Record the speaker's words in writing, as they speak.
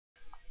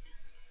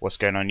What's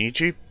going on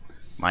YouTube?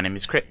 My name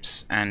is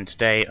Crips, and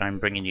today I'm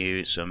bringing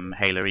you some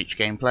Halo Reach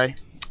gameplay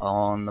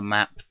on the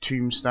map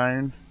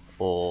Tombstone,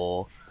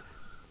 or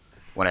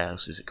what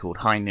else is it called?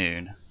 High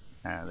Noon.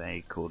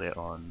 They called it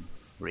on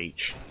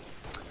Reach.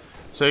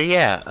 So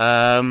yeah,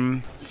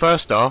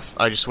 first off,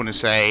 I just want to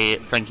say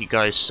thank you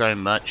guys so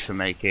much for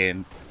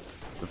making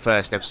the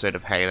first episode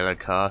of Halo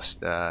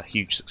Cast a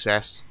huge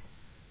success.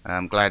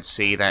 I'm glad to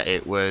see that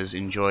it was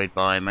enjoyed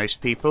by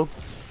most people.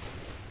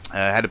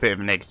 Had a bit of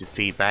negative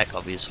feedback,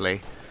 obviously.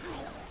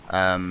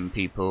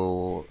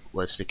 People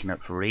were sticking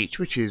up for Reach,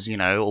 which is, you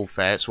know, all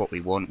fair. It's what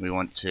we want. We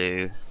want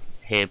to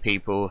hear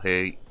people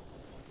who,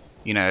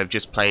 you know, have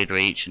just played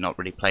Reach and not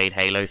really played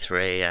Halo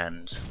 3,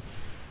 and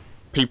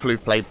people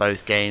who've played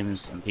both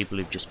games and people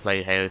who've just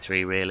played Halo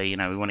 3. Really, you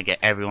know, we want to get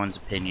everyone's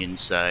opinion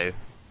so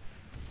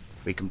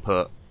we can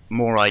put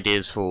more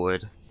ideas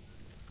forward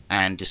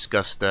and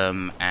discuss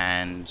them,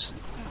 and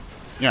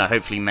you know,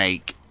 hopefully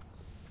make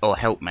or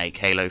help make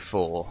Halo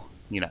 4,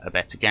 you know, a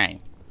better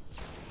game.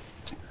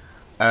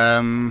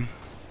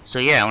 So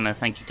yeah, I want to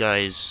thank you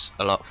guys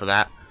a lot for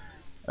that.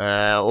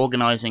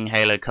 Organising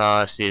Halo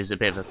Cast is a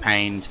bit of a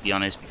pain, to be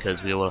honest,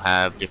 because we all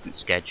have different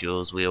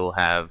schedules. We all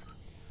have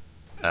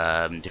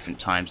different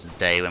times of the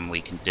day when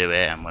we can do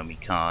it and when we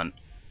can't.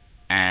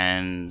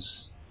 And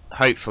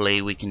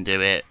hopefully we can do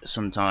it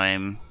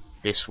sometime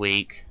this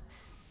week.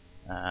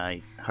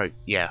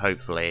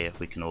 Hopefully,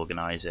 if we can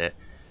organise it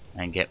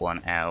and get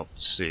one out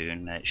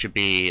soon. It should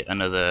be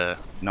another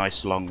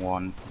nice long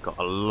one. Got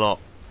a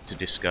lot to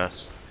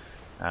discuss.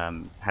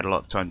 Had a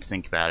lot of time to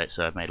think about it,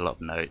 so I've made a lot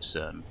of notes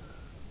on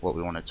what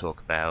we want to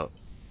talk about,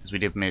 because we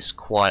did miss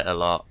quite a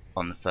lot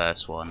on the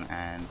first one,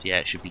 and yeah,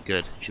 it should be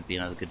good. It should be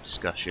another good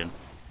discussion.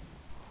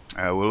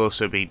 We'll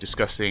also be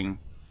discussing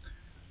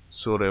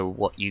sort of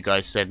what you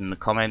guys said in the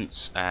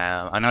comments.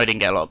 I know I didn't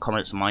get a lot of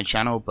comments on my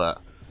channel,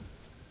 but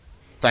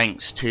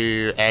thanks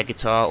to Air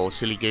Guitar or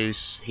Silly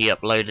Goose, he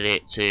uploaded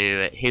it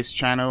to his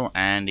channel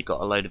and it got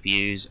a load of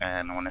views,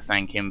 and I want to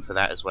thank him for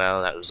that as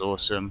well. That was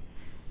awesome.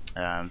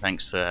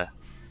 Thanks for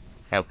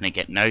helping it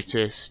get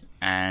noticed.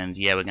 And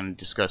yeah, we're going to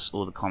discuss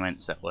all the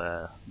comments that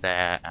were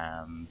there.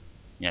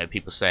 You know,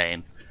 people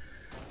saying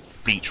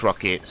Beach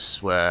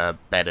Rockets were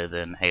better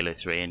than Halo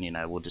 3, and you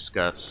know, we'll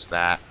discuss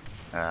that.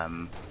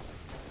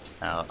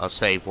 I'll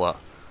save what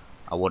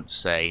I want to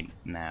say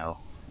now,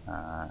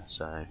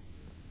 so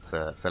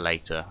for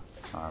later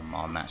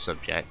on that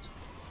subject.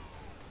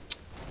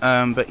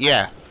 But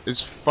yeah,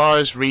 as far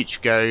as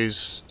Reach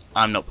goes,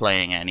 I'm not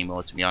playing it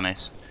anymore, to be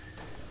honest.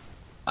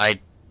 I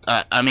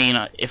mean,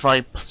 if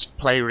I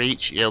play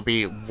Reach, it'll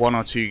be 1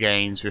 or 2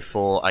 games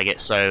before I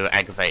get so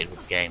aggravated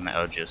with the game that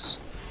I'll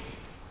just,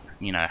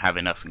 you know, have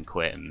enough and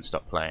quit and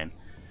stop playing.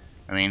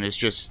 I mean, there's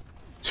just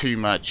too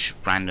much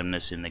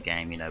randomness in the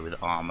game, you know, with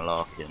armor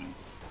lock and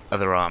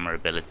other armor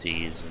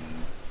abilities,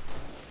 and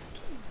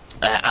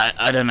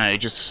I don't know,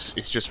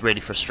 it's just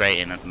really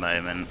frustrating at the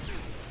moment,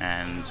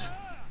 and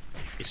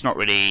it's not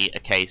really a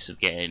case of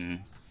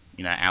getting,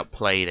 you know,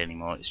 outplayed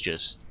anymore. It's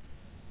just,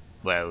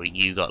 well,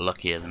 you got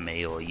luckier than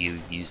me, or you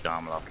used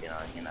armor lock, you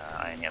know,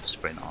 I only have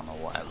sprint on or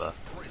whatever.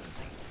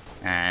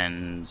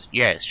 And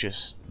yeah, it's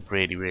just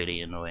really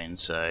annoying.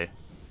 So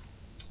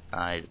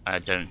I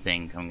don't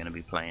think I'm going to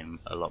be playing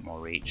a lot more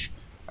Reach.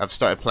 I've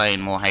started playing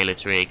more Halo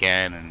 3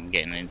 again and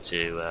getting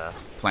into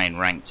playing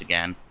ranked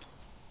again.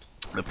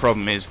 The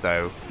problem is,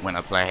 though, when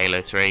I play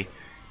Halo 3,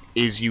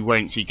 is you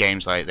won't see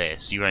games like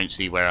this. You won't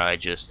see where I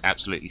just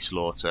absolutely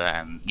slaughter,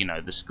 and you know,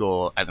 the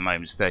score at the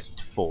moment is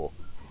 30-4,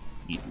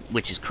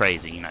 which is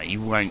crazy. You know, you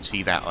won't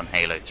see that on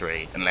Halo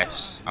 3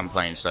 unless I'm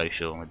playing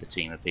social with a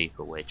team of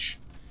people, which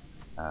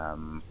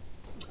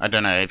I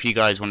don't know. If you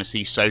guys want to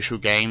see social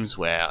games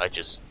where I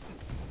just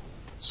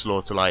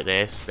slaughter like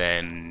this,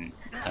 then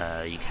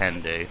you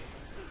can do.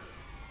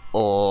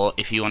 Or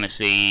if you want to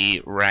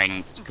see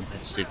ranked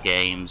competitive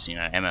games, you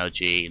know,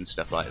 MLG and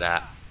stuff like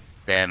that,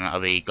 then I'll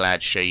be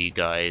glad to show you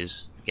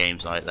guys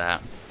games like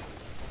that.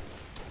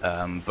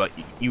 But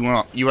you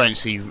won't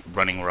see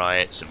running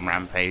riots and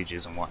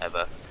rampages and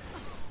whatever.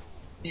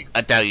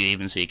 I doubt you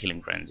even see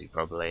Killing Frenzy,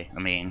 probably. I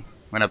mean,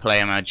 when I play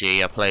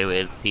MLG, I play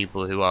with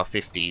people who are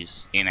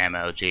 50s in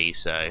MLG,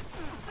 so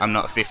I'm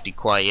not a 50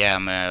 quite yet.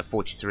 I'm a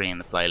 43 in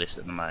the playlist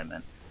at the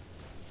moment.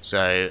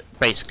 So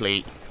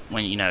basically,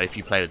 when, you know, if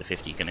you play with a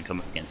 50, you're going to come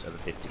up against other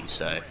 50s.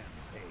 So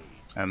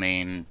I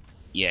mean,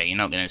 yeah, you're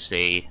not going to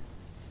see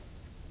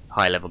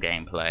high level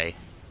gameplay.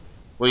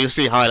 Well, you'll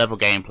see high level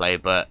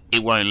gameplay, but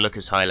it won't look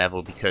as high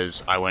level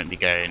because I won't be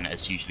going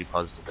as hugely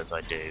positive as I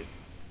do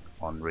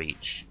on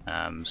Reach.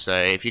 So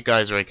if you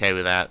guys are okay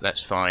with that,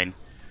 that's fine.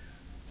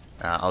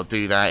 I'll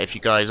do that. If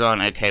you guys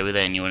aren't okay with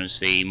it and you want to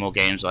see more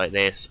games like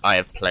this, I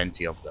have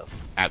plenty of them,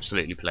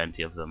 absolutely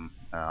plenty of them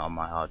on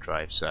my hard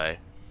drive. So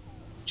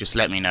just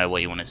let me know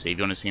what you want to see. If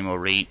you want to see more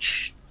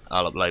Reach,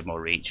 I'll upload more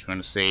Reach. If you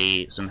want to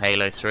see some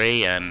Halo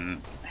 3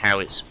 and how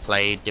it's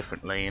played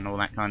differently and all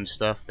that kind of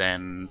stuff,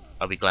 then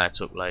I'll be glad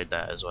to upload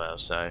that as well.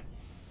 So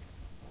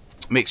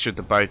mixture of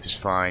the both is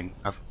fine.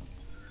 I've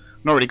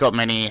not really got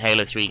many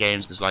Halo 3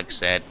 games because, like I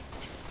said,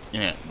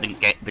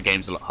 the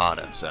game's a lot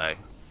harder, so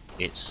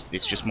it's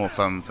just more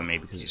fun for me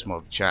because it's more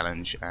of a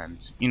challenge, and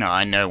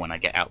I know when I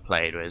get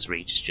outplayed, whereas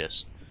Reach is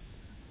just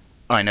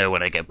I know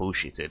when I get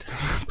bullshitted,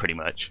 pretty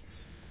much.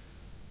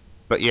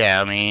 But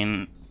yeah, I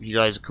mean, you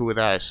guys are cool with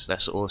that.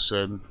 That's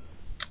awesome.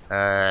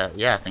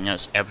 Yeah, I think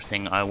that's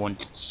everything I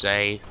wanted to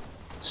say.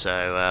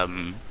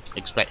 So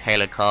expect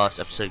Halo Cast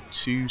episode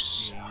 2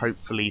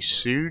 hopefully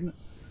soon.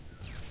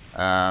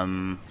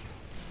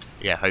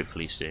 Yeah,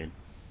 hopefully soon.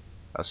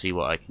 I'll see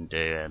what I can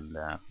do, and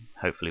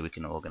hopefully we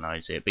can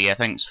organise it. But yeah,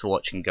 thanks for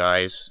watching,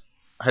 guys.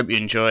 I hope you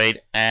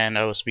enjoyed, and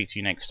I will speak to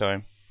you next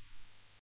time.